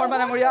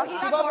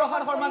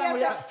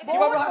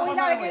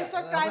এগেইনষ্ট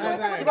ক্ৰাইম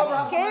হৈছে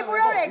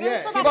সেইবোৰৰ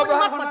এগেইনষ্ট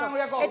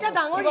এটা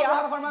ডাঙৰীয়া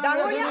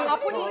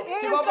আপুনি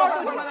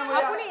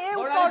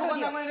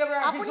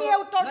এই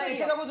উত্তৰটো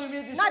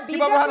না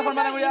বিজেপি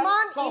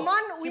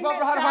ইমান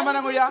শিৱপ্ৰসাদ শৰ্মা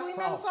ডাঙৰীয়া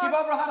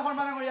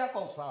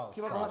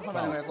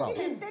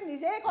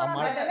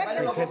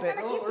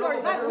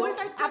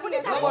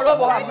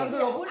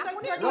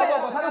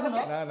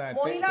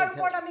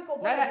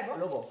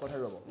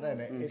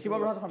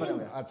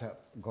আচ্ছা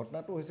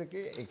ঘটনাটো হৈছে কি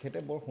এখেতে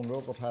বৰ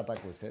সুন্দৰ কথা এটা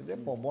কৈছে যে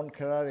পৱন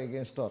খেৰাৰ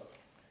এগেইনষ্টত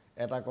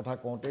এটা কথা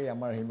কওঁতেই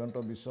আমাৰ হিমন্ত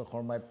বিশ্ব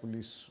শৰ্মাই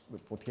পুলিচ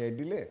পঠিয়াই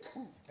দিলে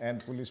এণ্ড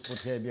পুলিচ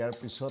পঠিয়াই দিয়াৰ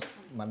পিছত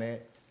মানে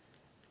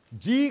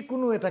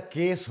যিকোনো এটা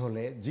কেছ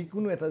হ'লে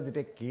যিকোনো এটা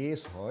যেতিয়া কেছ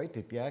হয়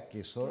তেতিয়া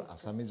কেছৰ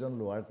আছামিজন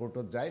লোৱাৰ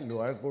কোৰ্টত যায়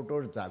লোৱাৰ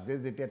কোৰ্টৰ জাজে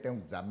যেতিয়া তেওঁক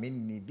জামিন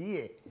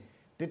নিদিয়ে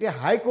তেতিয়া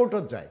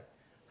হাইকোৰ্টত যায়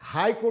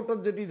হাইকোৰ্টত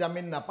যদি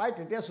জামিন নাপায়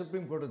তেতিয়া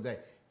সুপ্ৰিম কোৰ্টত যায়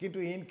কিন্তু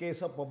ইন কেছ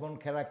অফ পৱন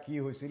খেৰা কি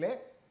হৈছিলে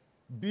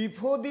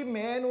বিফোৰ দি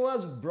man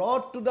was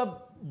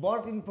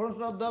brought in front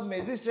of the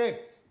magistrate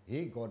he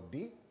got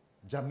দি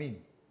জামিন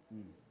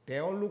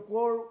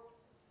তেওঁলোকৰ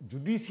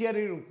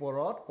জুডিচিয়াৰীৰ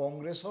ওপৰত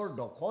কংগ্ৰেছৰ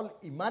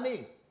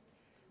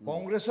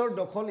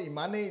দখল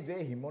ইমানেই যে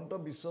হিমন্ত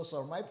বিশ্ব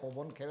শৰ্মাই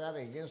পৱন খেৰাৰ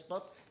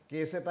এগেইনষ্টত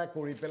কেছ এটা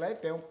কৰি পেলাই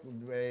তেওঁক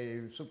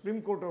সুপ্ৰিম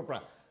কোৰ্টৰ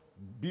পৰা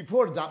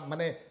বিফোৰ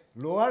মানে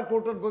লোৱাৰ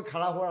কোৰ্টত গৈ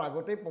খাৰা হোৱাৰ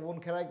আগতেই পৱন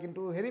খেৰাই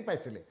কিন্তু হেৰি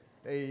পাইছিলে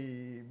এই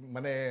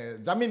মানে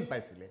জামিন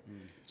পাইছিলে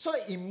সো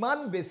ইমান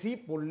বেছি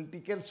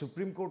পলিটিক্যাল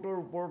সুপ্ৰিম কোৰ্টৰ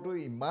ওপৰতো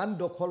ইমান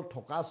দখল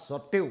থকা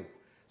সত্ত্বেও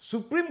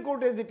সুপ্ৰিম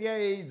কোৰ্টে যেতিয়া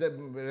এই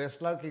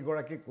ৰেসলাৰ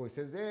কিগৰাকী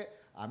কৈছে যে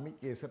আমি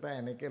কেছ এটা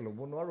এনেকৈ ল'ব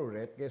নোৱাৰোঁ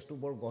ৰেড কেছটো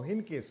বৰ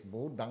গহীন কেছ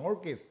বহুত ডাঙৰ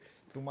কেছ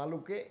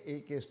তোমালোকে এই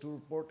কেছটোৰ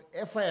ওপৰত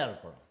FIR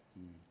কৰা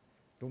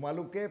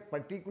তোমালোকে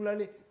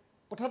পাৰ্টিকুলাৰলি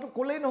কথাটো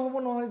ক'লেই নহ'ব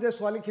নহয় যে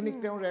ছোৱালীখিনিক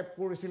তেওঁ ৰেপ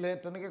কৰিছিলে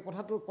তেনেকৈ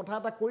কথা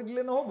এটা কৈ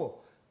দিলে নহ'ব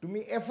তুমি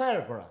FIR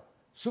কৰা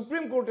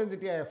সুপ্ৰিম কোৰ্টে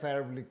যেতিয়া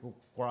FIR বুলি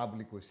কৰা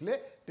বুলি কৈছিলে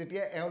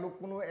তেতিয়া এওঁলোক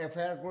কোনো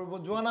FIR কৰিব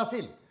যোৱা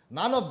নাছিল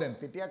নান অফ দেম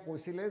তেতিয়া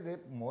কৈছিলে যে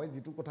মই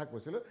যিটো কথা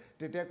কৈছিলোঁ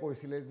তেতিয়া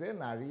কৈছিলে যে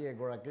নাৰী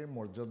এগৰাকীৰ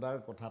মৰ্যাদাৰ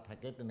কথা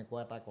থাকে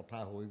তেনেকুৱা এটা কথা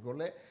হৈ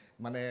গ'লে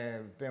মানে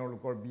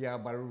তেওঁলোকৰ বিয়া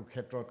বাৰুৰ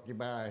ক্ষেত্ৰত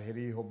কিবা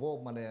হেৰি হ'ব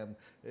মানে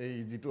এই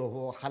যিটো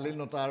হ'ব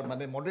শালীনতাৰ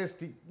মানে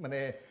মডেষ্টিক মানে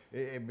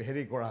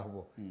হেৰি কৰা হ'ব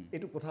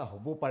এইটো কথা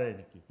হ'ব পাৰে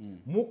নেকি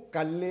মোক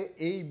কাইলৈ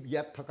এই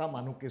বিয়াত থকা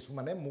মানুহ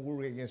কিছুমানে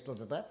মোৰ এগেইনষ্টত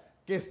এটা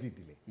কেছ দি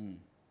দিলে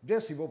যে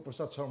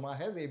Shivaprasad Sharma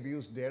has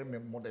abuse there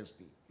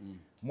মডেষ্টি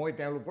মই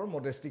তেওঁলোকৰ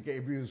মডেষ্টিকে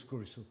এবিউজ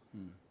কৰিছোঁ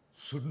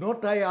should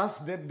not I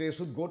ask that they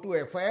should go to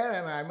FIR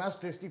and I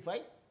must testify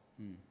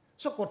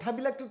so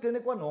কথাবিলাকটো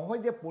তেনেকুৱা নহয়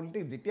যে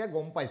পলিটিক্স যেতিয়া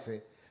গম পাইছে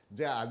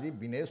যে আজি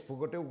বিনেশ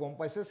ফুগতেও গম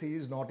পাইছে she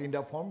is not in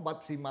the form but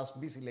she must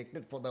be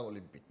selected for the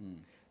Olympic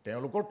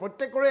তেওঁলোকৰ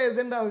প্ৰত্যেকৰে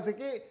এজেন্ডা হৈছে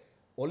কি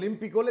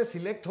অলিম্পিকলৈ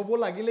সিলেক্ট হ'ব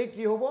লাগিলে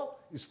কি হ'ব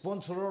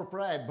স্পন্সৰৰ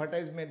পৰা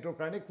এডভাৰটাইজমেন্টৰ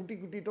কাৰণে কোটি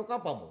কোটি টকা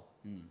পাব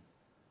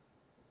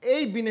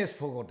এই বিনেশ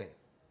ফুগতে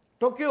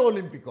টকিঅ'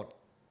 অলিম্পিকত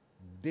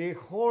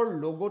দেশৰ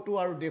লোগোটো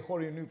আৰু দেশৰ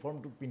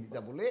ইউনিফৰ্মটো পিন্ধি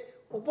যাবলৈ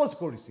অপোজ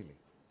কৰিছিলে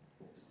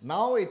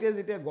নাও এতিয়া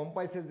যেতিয়া গম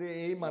পাইছে যে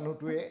এই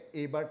মানুহটোৱে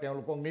এইবাৰ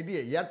তেওঁলোকক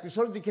নিদিয়ে ইয়াৰ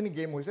পিছৰ যিখিনি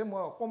গেম হৈছে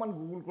মই অকমান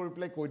গুগল কৰি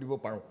পেলাই কৈ দিব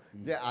পাৰোঁ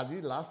যে আজি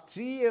লাষ্ট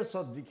 3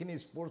 ইয়াৰ্ছত যিখিনি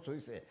স্পৰ্টছ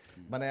হৈছে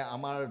মানে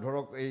আমাৰ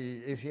ধৰক এই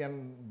এছিয়ান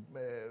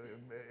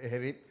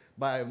হেৰিত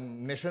বা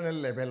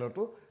নেশ্যনেল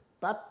লেভেলতো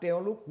তাত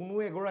তেওঁলোক কোনো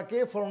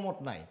এগৰাকীয়ে ফৰ্মত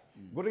নাই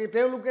গতিকে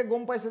তেওঁলোকে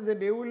গম পাইছে যে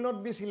they will not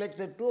be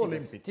selected two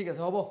Olympic ঠিক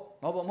আছে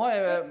হ'ব মই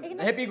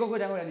হেপি গগৈ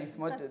ডাঙৰ আনি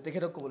মই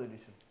তেখেতক ক'বলৈ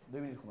দিছোঁ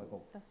 2 মিনিট সময়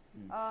কওক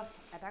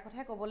এটা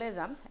কথাই ক'বলৈ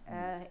যাম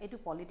এইটো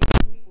পলিটিকেল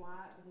বুলি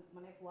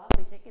কোৱা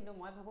হৈছে কিন্তু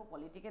মই ভাবোঁ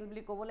পলিটিকেল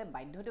বুলি ক'বলৈ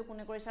বাধ্যটো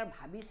কোনে কৰিছে আৰু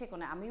ভাবিছে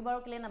কোনে আমি বাৰু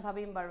কেলৈ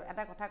নাভাবিম বাৰু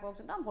এটা কথা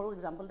কওকচোন সৰু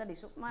এক্সাম্পল এটা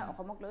দিছোঁ মই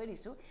অসমক লৈ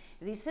দিছোঁ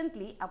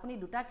ৰিচেণ্টলি আপুনি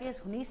দুটা কেছ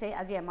শুনিছে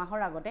আজি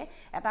এমাহৰ আগতে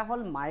এটা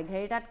হ'ল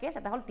মাৰ্ঘেৰিটাত কেছ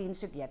এটা হ'ল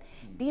তিনিচুকীয়াত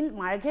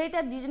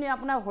মাৰ্ঘেৰিটাত যিজনী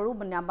আপোনাৰ সৰু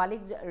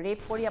নাবালিক ৰেপ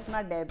কৰি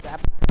আপোনাৰ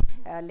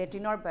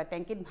লেট্ৰিনৰ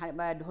টেংকিত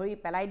ধৰি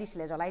পেলাই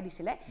দিছিলে জ্বলাই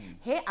দিছিলে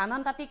সেই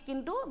আনন্তাটিক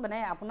কিন্তু মানে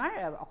আপোনাৰ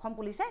অসম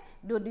পুলিচে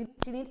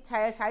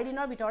 4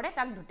 দিনৰ ভিতৰতে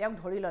তেওঁক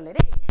ধৰি ল'লে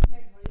দেই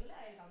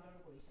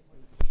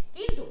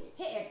কিন্তু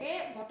সেই একে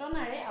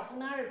ঘটনাৰে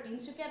আপোনাৰ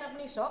তিনিচুকীয়াত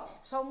আপুনি চাওক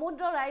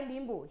সমুদ্ৰ ৰায়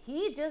লিম্বু হি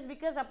জাষ্ট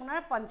বিকজ আপোনাৰ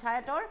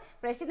পঞ্চায়তৰ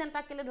প্ৰেচিডেণ্ট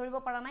তাক কেলৈ ধৰিব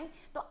পৰা নাই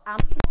তো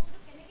আমি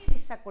কেনেকৈ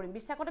বিশ্বাস কৰিম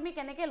বিশ্বাসত আমি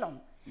কেনেকৈ ল'ম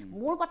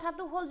মোৰ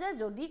কথাটো হ'ল যে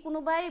যদি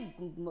কোনোবাই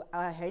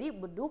হেৰি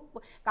দুখ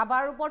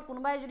কাবাৰ ওপৰত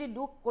কোনোবাই যদি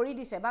দুখ কৰি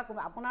দিছে বা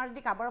আপোনাৰ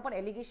যদি কাবাৰ ওপৰত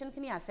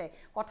এলিগেশ্যনখিনি আছে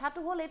কথাটো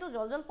হ'ল এইটো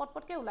জল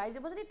পটপটকৈ ওলাই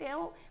যাব যদি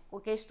তেওঁ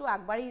কেছটো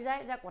আগবাঢ়ি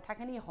যায় যে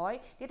কথাখিনি হয়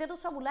তেতিয়াতো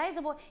চব ওলাই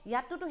যাব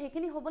ইয়াততো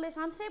সেইখিনি হ'বলৈ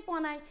চান্সেই পোৱা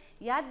নাই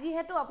ইয়াত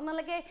যিহেতু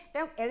আপোনালোকে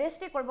তেওঁক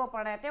এৰেষ্টে কৰিব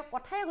পৰা নাই তেওঁক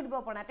কথাই সুধিব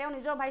পৰা নাই তেওঁ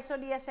নিজৰ ভাষ্য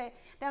দি আছে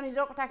তেওঁ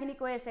নিজৰ কথাখিনি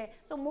কৈ আছে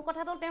চ' মোৰ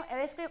কথাটো তেওঁ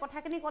এৰেষ্ট কৰি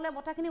কথাখিনি ক'লে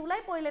কথাখিনি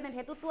ওলাই পৰিলেহেঁতেন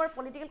সেইটোতো আৰু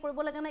পলিটিকেল কৰিব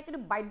লগা নাই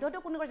কিন্তু বাধ্যটো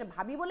কোনে কৰিছে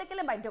ভাবিবলৈ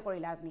কেলৈ বাধ্য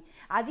কৰিলে আপুনি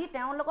আজি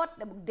তেওঁৰ লগত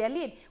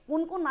দিল্লীত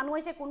কোন মানুহ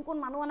আহিছে কোন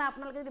মানুহ আনা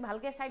আপোনালোকে যদি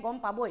ভালকৈ চাই গম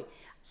পাবই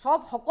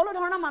সকলো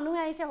ধৰণৰ মানুহে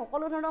আহিছে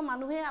সকলো ধৰণৰ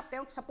মানুহে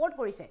তেওঁক ছাপোৰ্ট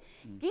কৰিছে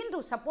কিন্তু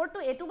ছাপোৰ্টটো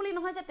এইটো বুলি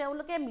নহয় যে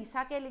তেওঁলোকে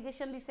মিছাকৈ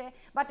এলিগেশ্যন দিছে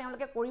বা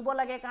তেওঁলোকে কৰিব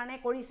লাগে কাৰণে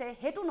কৰিছে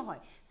সেইটো নহয়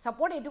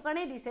ছাপোৰ্ট এইটো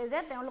কাৰণেই দিছে যে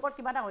তেওঁলোকৰ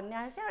কিবা এটা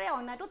অন্যায় হৈছে আৰু এই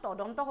অন্যায়টো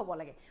তদন্ত হ'ব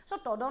লাগে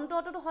চ'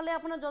 তদন্তটো হ'লে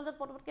আপোনাৰ জল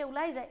পটপটকৈ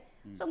ওলাই যায়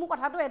চ' মোৰ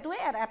কথাটো এইটোৱে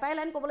এটাই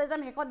লাইন ক'বলৈ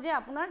যাম শেষত যে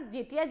আপোনাৰ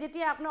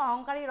যেতিয়া আপোনাৰ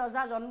অহংকাৰী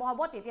ৰজা জন্ম হ'ব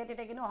তেতিয়া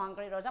কিন্তু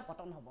অহংকাৰী ৰজা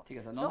পতন হ'ব ঠিক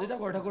আছে নন্দিতা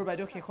বৰঠাকুৰ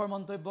বাইদেউ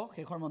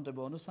শেষৰ মন্তব্য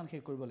অনুষ্ঠান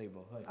শেষ কৰিব লাগিব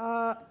হয়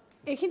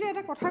এইখিনি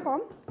এটা কথা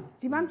ক'ম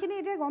যিমানখিনি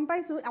এতিয়া গম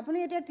পাইছোঁ আপুনি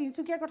এতিয়া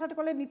তিনিচুকীয়াৰ কথাটো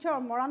ক'লে নিশ্চয়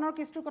মৰাণৰ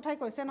কেছটোৰ কথাই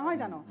কৈছে নহয়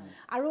জানো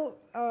আৰু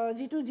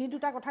যি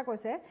দুটা কথা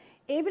কৈছে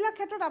এইবিলাক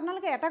ক্ষেত্ৰত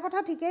আপোনালোকে এটা কথা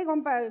ঠিকেই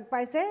গম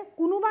পাইছে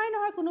কোনোবাই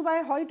নহয়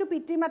কোনোবাই হয়তো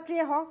পিতৃ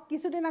মাতৃয়ে হওক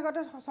কিছুদিন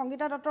আগতে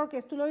সংগীতা দত্তৰ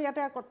কেছটো লৈ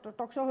ইয়াতে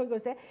টক শ্ব' হৈ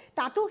গৈছে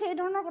তাতো সেই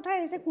ধৰণৰ কথাই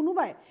আহিছে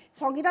কোনোবাই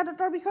সংগীতা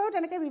দত্তৰ বিষয়েও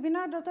তেনেকৈ বিভিন্ন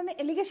ধৰণে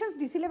এলিগেশ্যনছ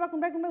দিছিলে বা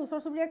কোনোবাই ওচৰ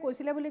চুবুৰীয়াই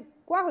কৈছিলে বুলি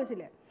কোৱা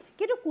হৈছিলে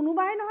কিন্তু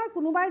কোনোবাই নহয়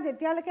কোনোবাই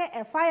যেতিয়ালৈকে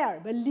FIR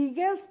বা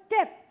লিগেল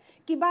ষ্টেপ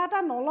কিবা এটা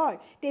নলয়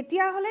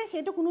তেতিয়াহ'লে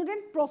সেইটো কোনোদিন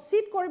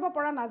প্ৰচিড কৰিব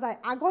পৰা নাযায়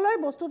আগলৈ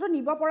বস্তুটো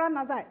নিব পৰা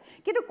নাযায়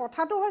কিন্তু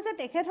কথাটো হৈছে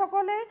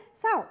তেখেতসকলে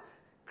চাওক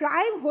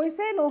ক্ৰাইম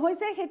হৈছে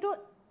নহৈছে সেইটো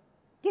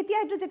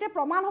যেতিয়া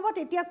প্ৰমাণ হ'ব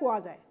তেতিয়া কোৱা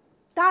যায়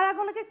তাৰ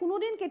আগলৈকে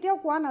কোনোদিন কেতিয়াও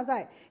কোৱা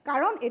নাযায়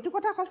কাৰণ এইটো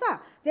কথা সঁচা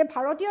যে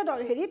ভাৰতীয়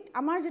হেৰিত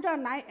আমাৰ যিটো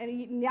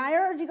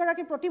ন্যায়ৰ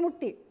যিগৰাকী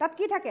প্ৰতিমূৰ্তি তাত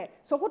কি থাকে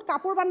চকুত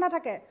কাপোৰ বান্ধা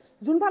থাকে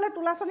যোনফালে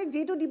তোলাচনীক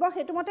যিটো দিব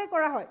সেইটো মতে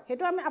কৰা হয়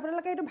সেইটো আমি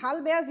আপোনালোকে এইটো ভাল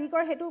বেয়া যি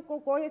কৰে সেইটো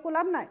কৈ একো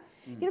লাভ নাই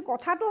কিন্তু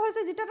কথাটো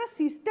হৈছে যেটা এটা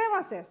সিস্টেম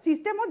আছে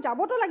সিস্টেমত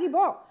যাবতো লাগিব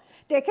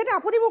তেখেতে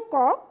আপুনি মোক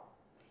কওক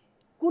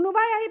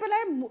কোনোবাই আহি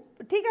পেলাই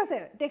ঠিক আছে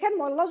তেখেত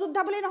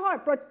মল্লযোদ্ধা বুলি নহয়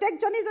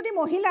প্ৰত্যেকজনী যদি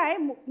মহিলাই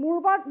মোৰ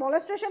ওপৰত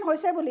মলেষ্ট্ৰেশ্যন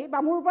হৈছে বুলি বা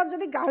মোৰ ওপৰত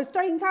যদি গ্ৰাহস্থ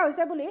হিংসা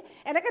হৈছে বুলি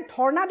এনেকৈ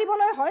ধৰ্ণা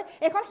দিবলৈ হয়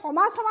এখন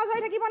সমাজ হৈ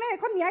থাকিব নে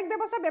এখন ন্যায়িক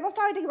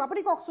ব্যৱস্থা হৈ থাকিব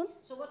আপুনি কওকচোন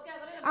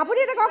আপুনি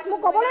এটা কওক মোক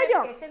ক'বলৈ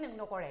দিয়ক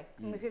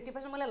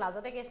 50% মানে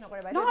লাজতে কেছ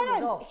নকৰে বাইদেউ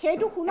নহয়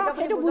সেইটো শুনা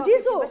সেইটো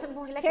বুজিছো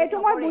সেইটো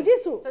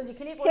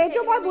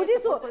মই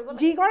বুজিছো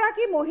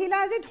যিগৰাকী মহিলা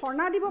আজি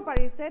ধৰ্ণা দিব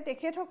পাৰিছে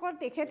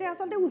তেখেতে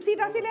আচলতে উচিত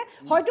আছিলে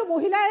হয়তো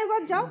মহিলা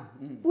আয়োগত যাওক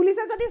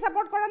পুলিচে যদি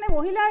সাপোর্ট কৰা নাই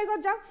মহিলা আয়োগত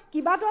যাও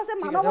কিবাটো আছে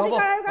মানৱ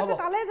অধিকাৰ আয়োগ আছে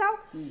তালে যাও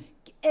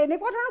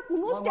এনেকুৱা ধৰণৰ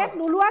কোনো ষ্টেপ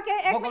নোলোৱাকে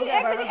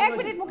এক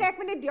মিনিট মোক এক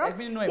মিনিট দিয়ক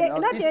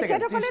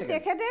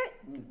তেখেতে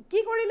কি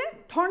কৰিলে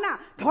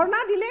ধৰ্ণা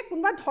দিলে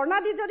কোনোবা ধৰ্ণা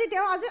দি যদি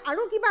তেওঁ আজি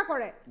আৰু কিবা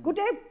কৰে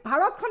গোটেই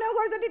ভাৰতখনেও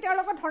গৈ যদি তেওঁৰ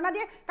লগত ধৰ্ণা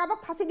দিয়ে কাবাক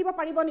ফাঁচি দিব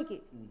পাৰিব নেকি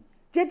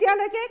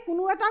যেতিয়ালৈকে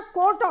কোনো এটা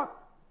কোৰ্টত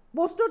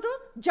বস্তুটো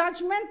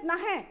জাজমেন্ট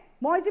নাহে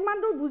মই যিমান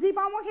দূৰ বুজি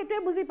পাওঁ মই সেইটোৱে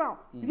বুজি পাওঁ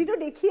যিটো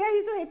দেখি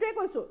আহিছো সেইটোৱে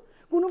কৈছো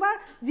কোনোবা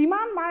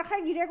যিমান মাৰ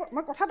খাই গিৰে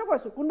মই কথাটো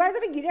কৈছো কোনোবাই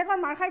যদি গিৰেকৰ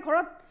মাৰ খাই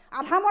ঘৰত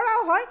আধা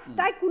মৰাও হয়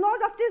তাই কোনো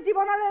জাস্টিস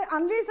জীৱনৰে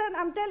আনলিস এন্ড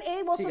আনটিল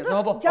এই বস্তুটো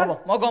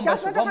মই গম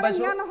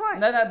পাইছো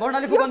নাই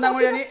বৰ্ণালী ফুকন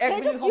ডাঙৰীয়ানী 1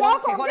 মিনিট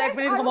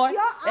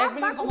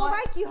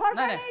সময় কিহৰ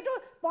কাৰণে এইটো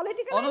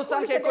পলিটিক্যাল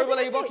অনুসাৰ শেষ কৰিব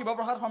লাগিব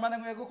শিৱপ্ৰসাদ শৰ্মা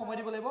ডাঙৰীয়াকো সময়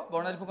দিব লাগিব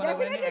বৰ্ণালী ফুকন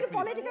ডাঙৰীয়ানী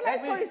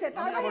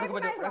 1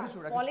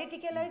 মিনিট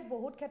পলিটিক্যালাইজ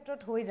বহুত ক্ষেত্ৰত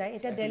হৈ যায়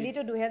এটা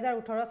দিল্লীটো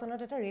 2018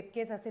 চনত এটা ৰেপ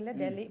কেছ আছিলে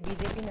দিল্লী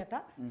বিজেপি নেতা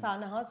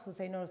শাহনৱাজ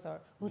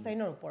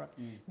হুসেইনৰ ওপৰত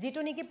যেটো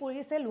নেকি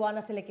পুলিচে লোৱা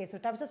নাছিলে কেছটো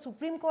তাৰপিছত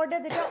সুপ্ৰিম কোৰ্টে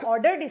যেতিয়া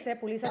অৰ্ডাৰ দিছে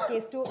পুলিচে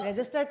কেছটো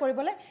ৰেজিষ্টাৰ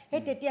কৰিবলৈ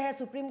সেই তেতিয়াহে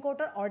সুপ্ৰিম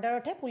কোৰ্টৰ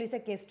অৰ্ডাৰতহে পুলিচে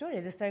কেছটো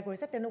ৰেজিষ্টাৰ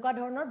কৰিছে তেনেকুৱা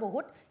ধৰণৰ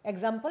বহুত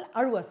এক্সাম্পল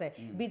আৰু আছে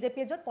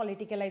বিজেপিয়ে যত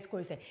পলিটিক্যালাইজ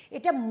কৰিছে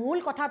এতিয়া মূল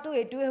কথাটো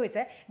এইটোৱে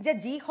হৈছে যে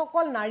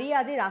যিসকল নাৰী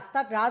আজি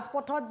ৰাস্তাত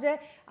ৰাজপথত যে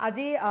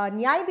আজি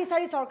ন্যায়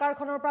বিচাৰি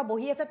চৰকাৰখনৰ পৰা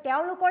বহি আছে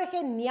তেওঁলোকৰ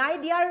সেই ন্যায়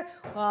দিয়াৰ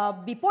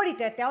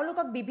বিপৰীতে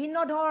তেওঁলোকক বিভিন্ন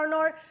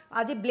ধৰণৰ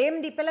আজি ব্লেম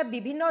দি পেলাই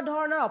বিভিন্ন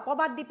ধৰণৰ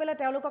অপবাদ দি পেলাই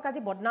তেওঁলোকক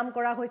আজি বদনাম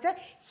কৰা হৈছে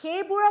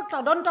সেইবোৰক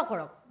তদন্ত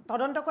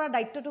কৰা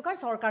দায়িত্বটো কাৰ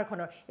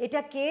চৰকাৰখনৰ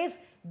এটা কেছ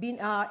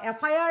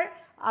এফআইআৰ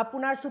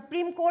আপোনাৰ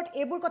সুপ্ৰিম কোৰ্ট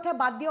এইবোৰ কথা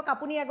বাদ দিয়ক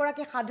আপুনি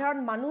এগৰাকী সাধাৰণ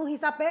মানুহ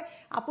হিচাপে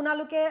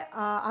আপোনালোকে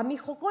আমি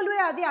সকলোৱে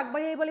আজি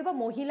আগবাঢ়ি আহিব লাগিব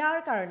মহিলাৰ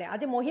কাৰণে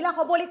আজি মহিলা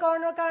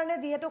সবলীকৰণৰ কাৰণে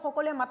যেহেতু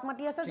সকলোৱে মাত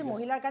মাতি আছে যে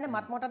মহিলাৰ কাৰণে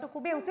মাত মতাটো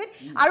খুবেই উচিত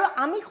আৰু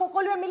আমি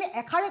সকলোৱে মিলি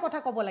এখাৰে কথা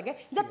ক'ব লাগে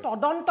যে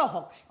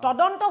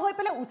তদন্ত হৈ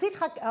পেলাই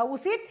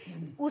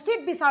উচিত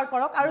বিচাৰ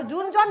কৰক আৰু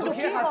যোনজন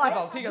দোষী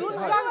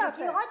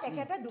হয়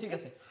তেখেতে ঠিক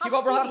আছে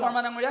শিৱপ্ৰসাদ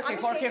শৰ্মা ডাঙৰীয়া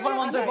শেষৰ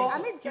মন্তব্য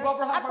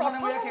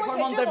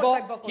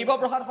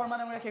শিৱপ্ৰসাদ শৰ্মা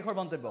ডাঙৰীয়া শেষৰ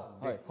মন্তব্য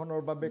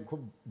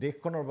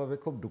দেশখনৰ বাবে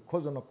খুব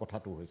দুঃখজনক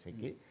কথাটো হৈছে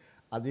কি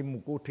আজি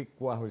মোকো ঠিক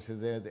কোৱা হৈছে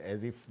যে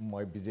এজ ইফ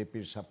মই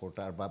বিজেপিৰ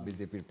সাপোৰ্টাৰ বা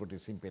বিজেপিৰ প্ৰতি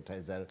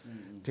সিম্পেথাইজাৰ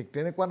ঠিক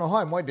তেনেকুৱা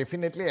নহয় মই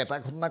ডেফিনেটলি এটা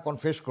ঘটনা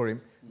কনফেছ কৰিম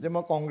যে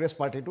মই কংগ্ৰেছ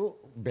পাৰ্টিটো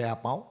বেয়া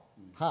পাওঁ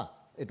হা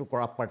এইটো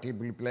কৰাপ্ট পাৰ্টি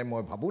বুলি পেলাই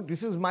মই ভাবোঁ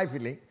this is my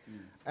feeling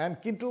and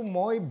কিন্তু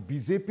মই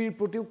বিজেপিৰ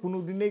প্ৰতিও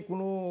কোনোদিনেই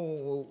কোনো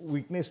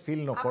উইকনেছ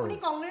ফিল নকৰোঁ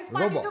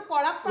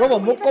ৰ'ব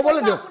মোক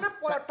ক'বলৈ দিয়ক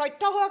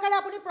তথ্য সহকাৰে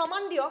আপুনি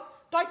প্ৰমাণ দিয়ক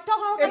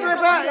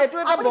এইটো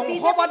এটা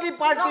বংশবাদী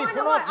পাৰ্টি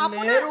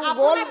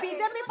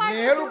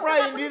নেহৰুৰ পৰা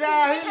ইন্দিৰা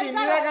আহিল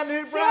ইন্দিৰা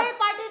গান্ধীৰ পৰা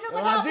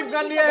ৰাজীৱ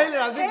গান্ধী আহিল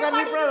ৰাজীৱ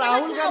গান্ধীৰ পৰা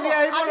ৰাহুল গান্ধী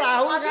আহিব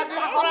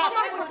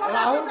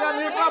ৰাহুল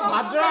গান্ধীৰ পৰা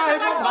ভাদ্ৰা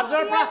আহিব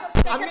ভাদ্ৰাৰ পৰা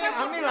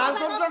আমি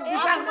ৰাজতন্ত্ৰক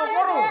বিশ্বাস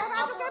নকৰোঁ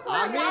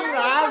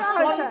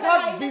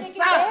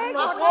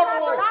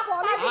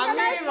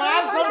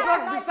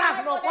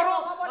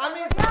আমি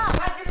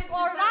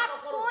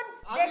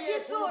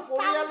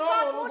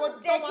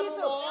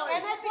দেখিছো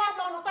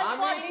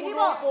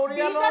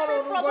পৰিয়ালৰ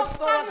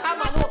অনুগত্য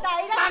মানুহ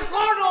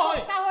চাকৰ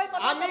নহয়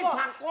আমি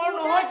চাকৰ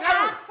নহয়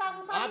কাৰণ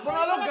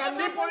আপোনালোক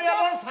গান্ধী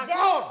পৰিয়ালৰ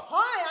চাকৰ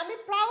হয় আমি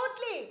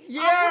প্ৰাউডলি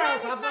yes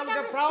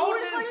আপোনালোকে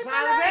proudly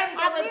servant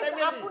of a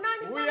family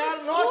we are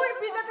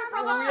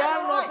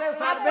not a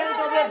servant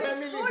of a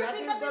family that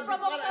is the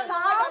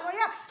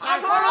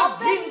চাকৰ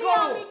ভিন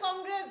কৰো